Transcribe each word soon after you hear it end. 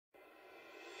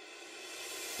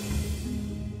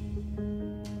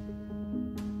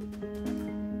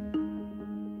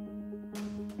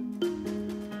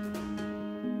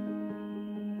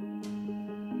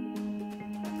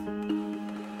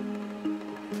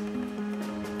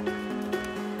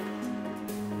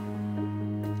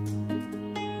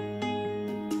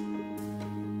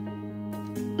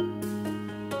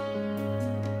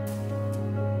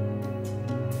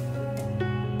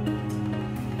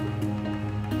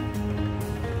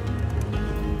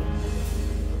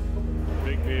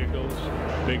deals,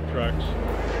 big trucks,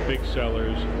 big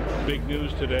sellers. Big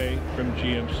news today from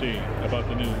GMC about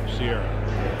the new Sierra.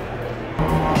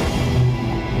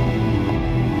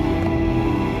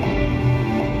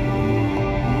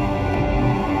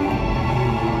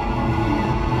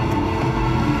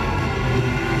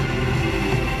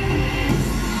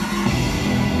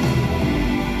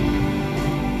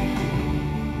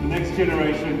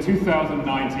 Generation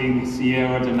 2019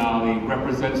 Sierra Denali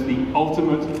represents the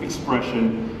ultimate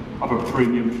expression of a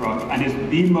premium truck and is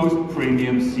the most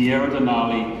premium Sierra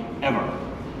Denali ever.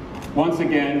 Once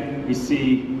again, we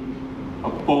see a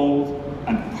bold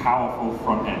and powerful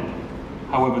front end.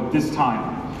 However, this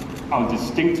time, our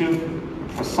distinctive,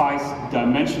 precise,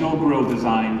 dimensional grille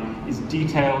design is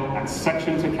detailed and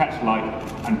sectioned to catch light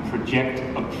and project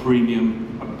a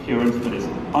premium appearance that is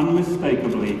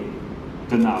unmistakably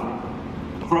Denali.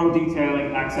 Chrome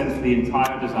detailing accents the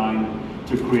entire design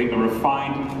to create a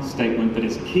refined statement that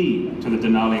is key to the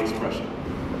Denali expression.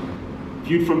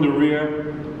 Viewed from the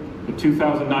rear, the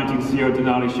 2019 Sierra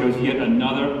Denali shows yet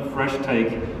another fresh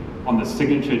take on the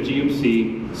signature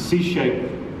GMC C-shaped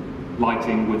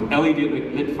lighting with LED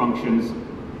lit functions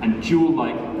and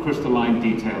jewel-like crystalline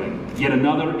detailing. Yet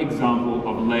another example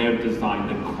of layered design.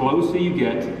 The closer you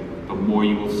get, the more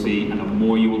you will see and the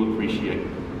more you will appreciate.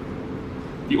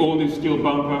 The all-new steel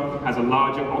bumper has a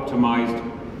larger optimized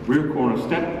rear corner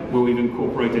step where we've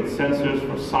incorporated sensors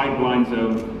for side blind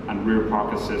zone and rear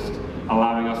park assist,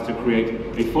 allowing us to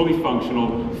create a fully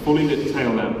functional, fully lit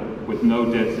tail lamp with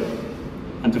no dead zone.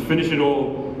 And to finish it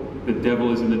all, the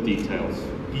devil is in the details.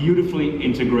 Beautifully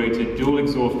integrated dual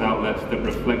exhaust outlets that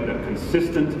reflect the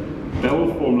consistent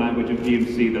bevel form language of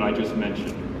GMC that I just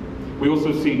mentioned. We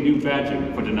also see new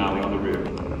badging for Denali on the rear,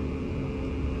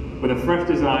 with a fresh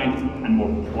design and more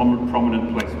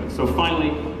prominent placement. So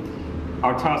finally,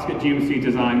 our task at GMC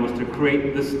Design was to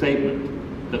create this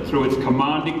statement that through its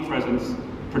commanding presence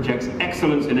projects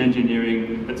excellence in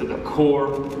engineering that's at the core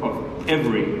of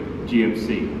every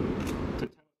GMC. The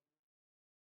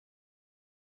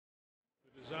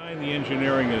design, the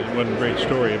engineering is one great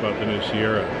story about the new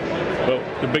Sierra. But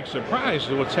the big surprise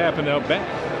is what's happened out back.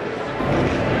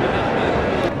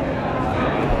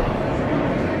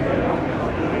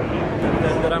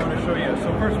 That I'm going to show you.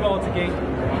 So first of all, it's a gate.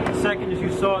 Second, as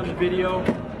you saw in the video,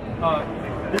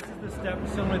 this is the step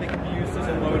assembly that can be used as a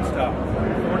load stop.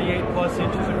 48 plus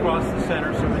inches across the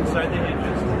center, so inside the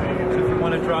hinges. So if you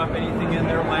want to drop anything in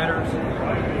there, ladders,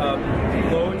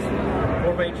 loads,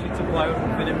 4x8 sheets of plywood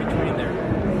will fit in between there.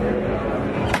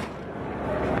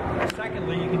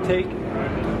 Secondly, you can take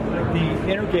the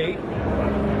inner gate,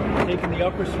 taking the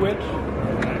upper switch,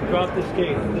 drop this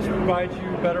gate. This provides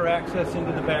you better access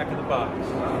into the back of the box.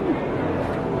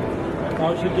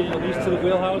 Allows you to get at least to the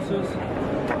wheelhouses.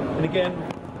 And again,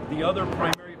 the other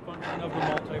primary function of the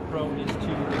Multi-Pro is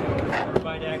to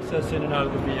provide access in and out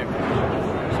of the vehicle.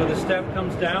 So the step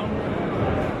comes down.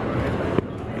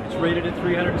 It's rated at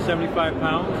 375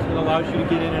 pounds. It allows you to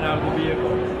get in and out of the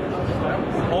vehicle.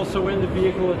 Also in the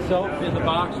vehicle itself, in the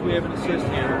box, we have an assist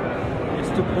handle. It's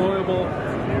deployable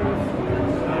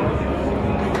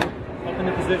up in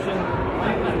the position.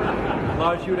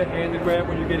 Allows you to hand the grab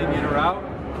when you're getting in or out.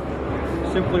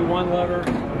 Simply one lever,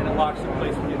 and it locks in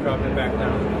place when you drop it back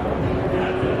down.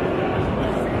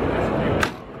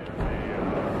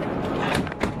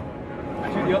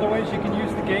 So the other ways you can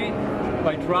use the gate,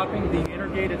 by dropping the inner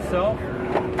gate itself,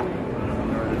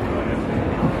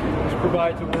 which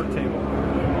provides a work table.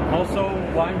 Also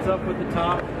lines up with the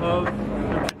top of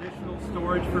the traditional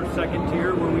storage for second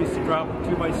tier, where we used to drop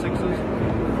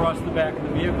 2x6s across the back of the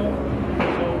vehicle.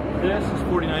 So this is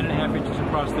 49.5 inches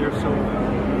across there, so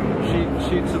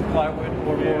sheets of plywood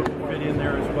or more will fit in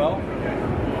there as well.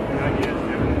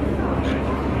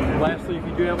 Lastly, if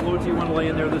you do have loads you want to lay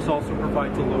in there, this also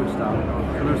provides a load stop.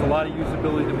 So there's a lot of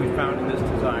usability that we found in this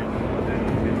design.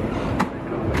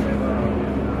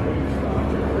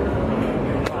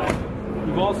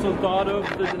 We've also thought of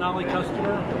the Denali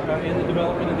customer in the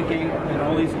development of the gate, and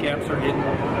all these gaps are hidden,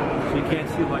 so you can't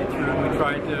see light through it. We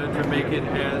tried to make it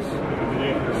as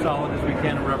solid as we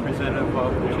can and representative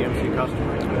of the GMC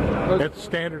customer. That's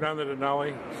standard on the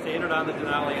Denali? Standard on the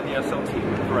Denali and the SLT,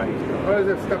 correct. Where does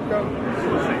that step go?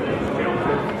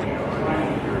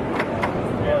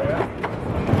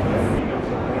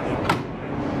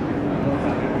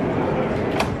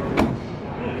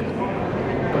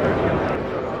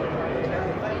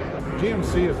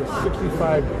 GMC is a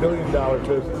 $65 billion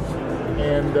business,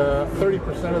 and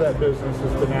 30% of that business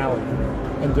is Denali.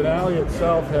 And Denali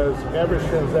itself has average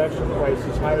transaction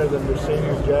prices higher than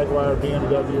Mercedes, Jaguar,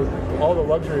 BMW, all the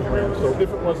luxury brands. So if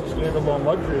it was a standalone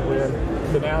luxury brand,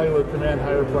 Denali would command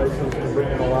higher prices and bring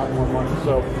in a lot more money.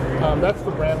 So that's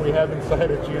the brand we have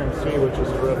inside of GMC, which is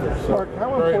terrific. So Mark,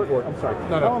 how important? I'm sorry.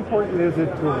 How important is it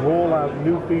to roll out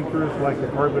new features like the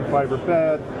carbon fiber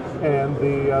bed and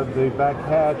the back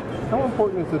hatch? How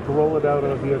important is it to roll it out on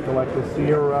a vehicle like the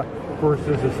Sierra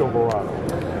versus the Silverado?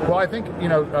 Well, I think, you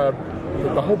know,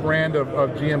 the whole brand of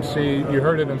GMC, you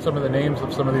heard it in some of the names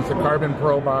of some of these, the Carbon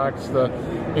Pro box, the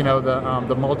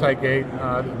multi-gate,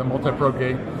 the multi-pro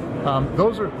gate.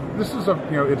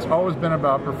 It's always been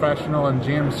about professional, and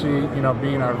GMC, you know,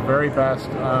 being our very best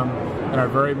and our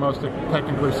very most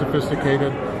technically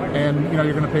sophisticated, and, you know,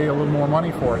 you're going to pay a little more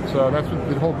money for it. So that's what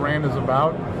the whole brand is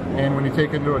about. And when you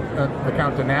take into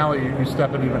account Denali, you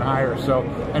step it even higher. So,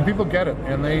 and people get it,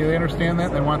 and they understand that,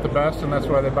 and they want the best, and that's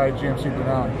why they buy GMC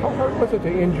Denali. How hard was it to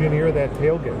engineer that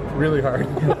tailgate? Really hard.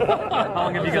 How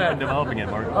long have you guys been developing it,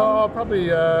 Mark? Oh, probably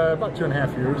about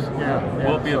 2.5 years. Yeah.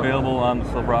 Will it be available on the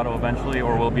Silverado eventually,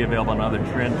 or will it be available on other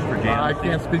trims for GMC? I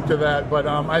can't speak to that, but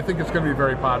I think it's going to be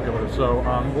very popular. So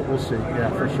we'll see. Yeah,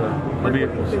 for sure.